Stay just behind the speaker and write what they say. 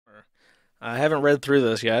I haven't read through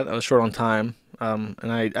this yet. I was short on time.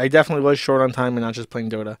 And I definitely was short on time and not just playing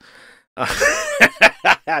Dota.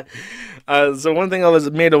 Uh, so one thing I was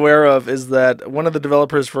made aware of is that one of the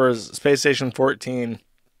developers for Space Station 14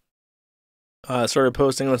 started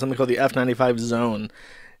posting on something called the F-95 Zone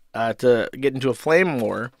to get into a flame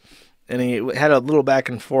war, and he had a little back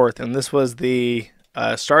and forth, and this was the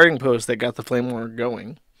starting post that got the flame war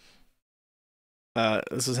going.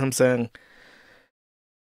 This is him saying,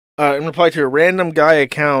 in reply to a random guy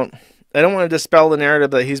account, I don't want to dispel the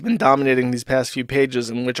narrative that he's been dominating these past few pages,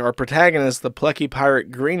 in which our protagonist, the plucky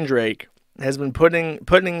pirate Green Drake, has been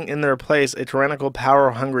putting in their place a tyrannical,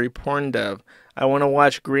 power-hungry porn dev. I want to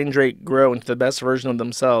watch Green Drake grow into the best version of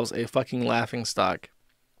themselves, a fucking laughingstock.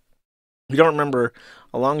 If you don't remember,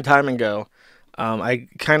 a long time ago, I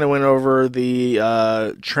kind of went over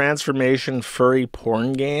the transformation furry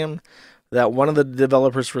porn game that one of the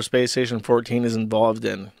developers for Space Station 14 is involved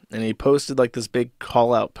in. And he posted like this big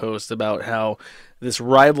call out post about how this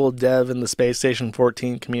rival dev in the Space Station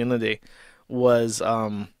 14 community was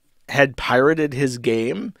had pirated his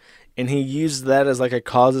game, and he used that as like a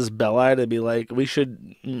casus belli to be like, we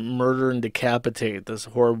should murder and decapitate this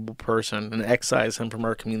horrible person and excise him from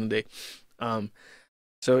our community. Um,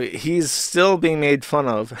 so he's still being made fun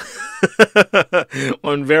of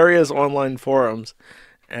on various online forums.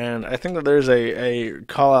 And I think that there's a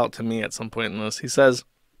call out to me at some point in this. He says,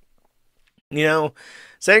 you know,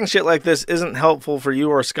 saying shit like this isn't helpful for you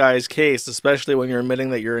or Sky's case, especially when you're admitting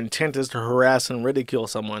that your intent is to harass and ridicule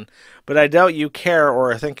someone. But I doubt you care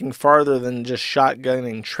or are thinking farther than just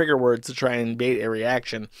shotgunning trigger words to try and bait a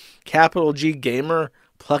reaction. Capital G Gamer,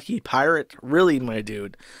 plucky pirate, really, my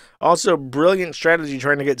dude. Also, brilliant strategy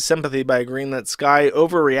trying to get sympathy by agreeing that Sky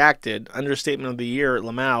overreacted, understatement of the year at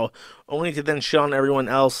Lamau, only to then shit on everyone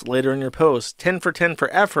else later in your post. 10 for 10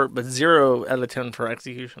 for effort, but 0 out of 10 for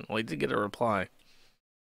execution. Well, he did get a reply.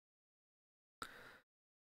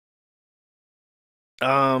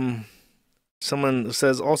 Someone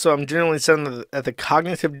says, also, I'm generally saying at the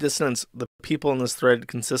cognitive dissonance the people in this thread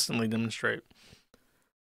consistently demonstrate.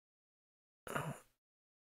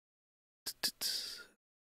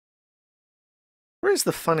 Where's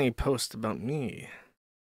the funny post about me?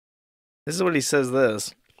 This is what he says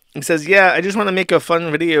this. He says, yeah, I just want to make a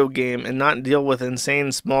fun video game and not deal with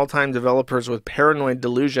insane small-time developers with paranoid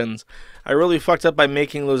delusions. I really fucked up by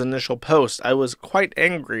making those initial posts. I was quite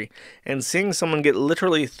angry, and seeing someone get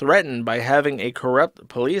literally threatened by having a corrupt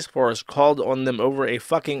police force called on them over a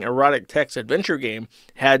fucking erotic text adventure game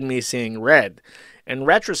had me seeing red. In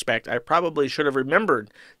retrospect, I probably should have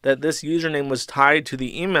remembered that this username was tied to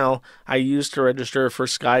the email I used to register for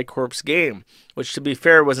SkyCorp's game, which, to be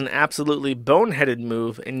fair, was an absolutely boneheaded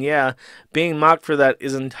move, and yeah, being mocked for that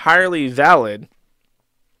is entirely valid.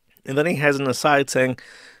 And then he has an aside saying,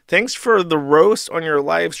 thanks for the roast on your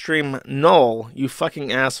live stream, Null, you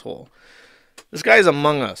fucking asshole. This guy is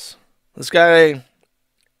among us. This guy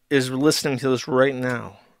is listening to this right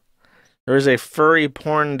now. There is a furry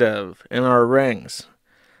porn dev in our ranks,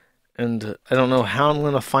 and I don't know how I'm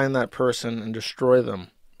going to find that person and destroy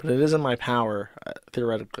them, but it is in my power,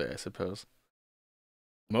 theoretically, I suppose.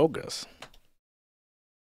 Mogus.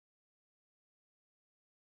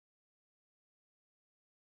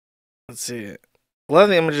 Let's see. A lot of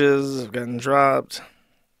the images have gotten dropped.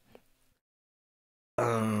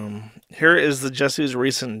 Here is the Jesse's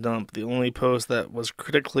recent dump, the only post that was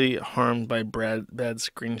critically harmed by bad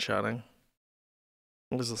screenshotting.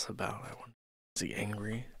 What is this about? I wonder. Is he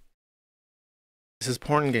angry? Is his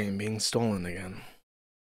porn game being stolen again?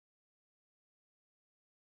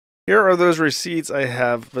 Here are those receipts I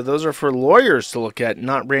have, but those are for lawyers to look at,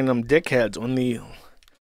 not random dickheads on the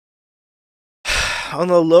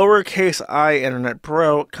lowercase I internet.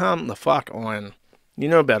 Bro, come the fuck on. You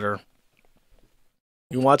know better.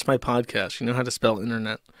 You watch my podcast. You know how to spell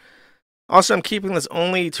internet. Also, I'm keeping this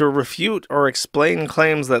only to refute or explain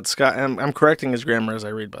claims that Scott... I'm correcting his grammar as I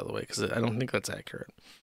read, by the way, because I don't think that's accurate.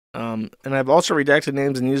 And I've also redacted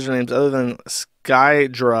names and usernames other than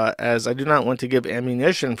Skydra, as I do not want to give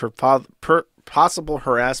ammunition for possible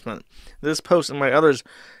harassment. This post and my others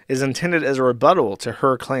is intended as a rebuttal to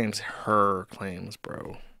her claims. Her claims,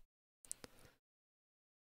 bro.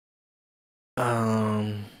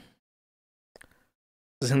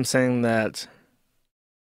 This is him saying that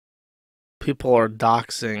people are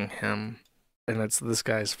doxing him, and it's this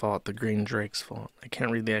guy's fault, the Green Drake's fault. I can't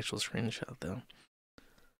read the actual screenshot, though.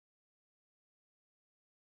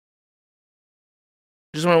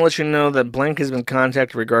 Just want to let you know that Blank has been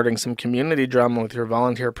contacted regarding some community drama with your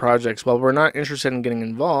volunteer projects. While we're not interested in getting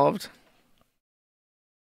involved,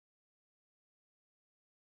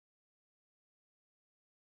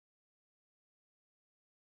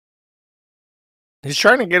 He's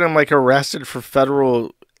trying to get him like arrested for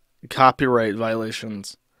federal copyright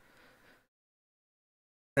violations.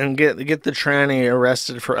 And get the tranny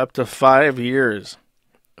arrested for up to 5 years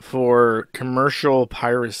for commercial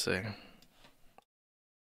piracy.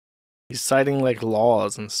 He's citing like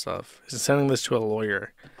laws and stuff. He's sending this to a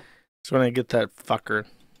lawyer. Just want to get that fucker.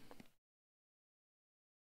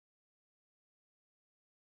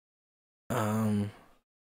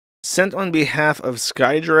 Sent on behalf of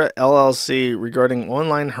Skydra LLC regarding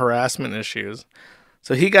online harassment issues.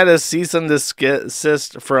 So he got a cease and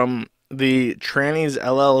desist from the Trannies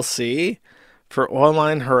LLC for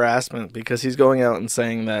online harassment because he's going out and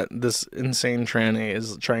saying that this insane tranny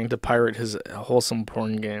is trying to pirate his wholesome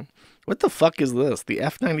porn game. What the fuck is this? The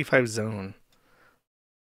F-95 zone.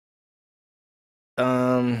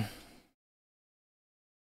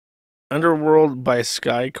 Underworld by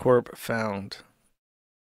SkyCorp found.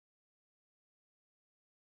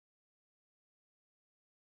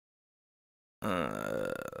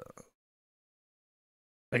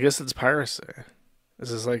 I guess it's piracy. This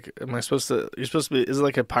is like, am I supposed to? You're supposed to be. Is it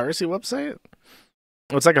like a piracy website?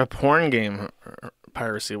 Oh, it's like a porn game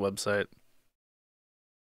piracy website.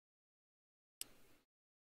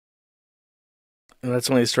 And that's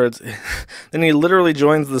when he starts. Then he literally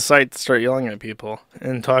joins the site to start yelling at people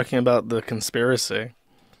and talking about the conspiracy.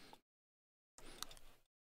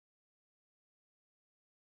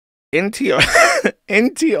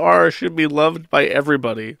 NTR should be loved by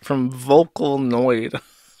everybody from Vocal Noid.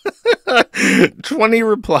 20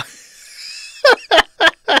 replies.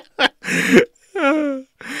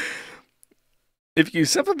 If you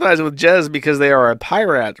sympathize with Jez because they are a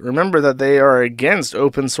pirate, remember that they are against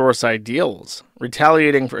open source ideals,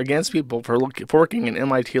 retaliating against people for forking an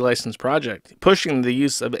MIT licensed project, pushing the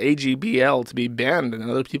use of AGBL to be banned in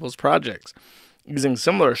other people's projects, using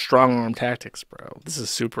similar strong-arm tactics, bro. This is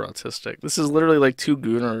super autistic. This is literally like two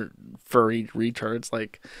gooner furry retards,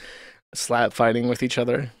 like, slap fighting with each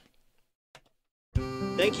other.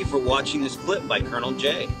 Thank you for watching this clip by Colonel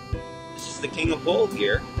J. This is the King of Bold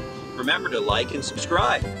here. Remember to like and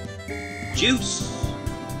subscribe. Juice!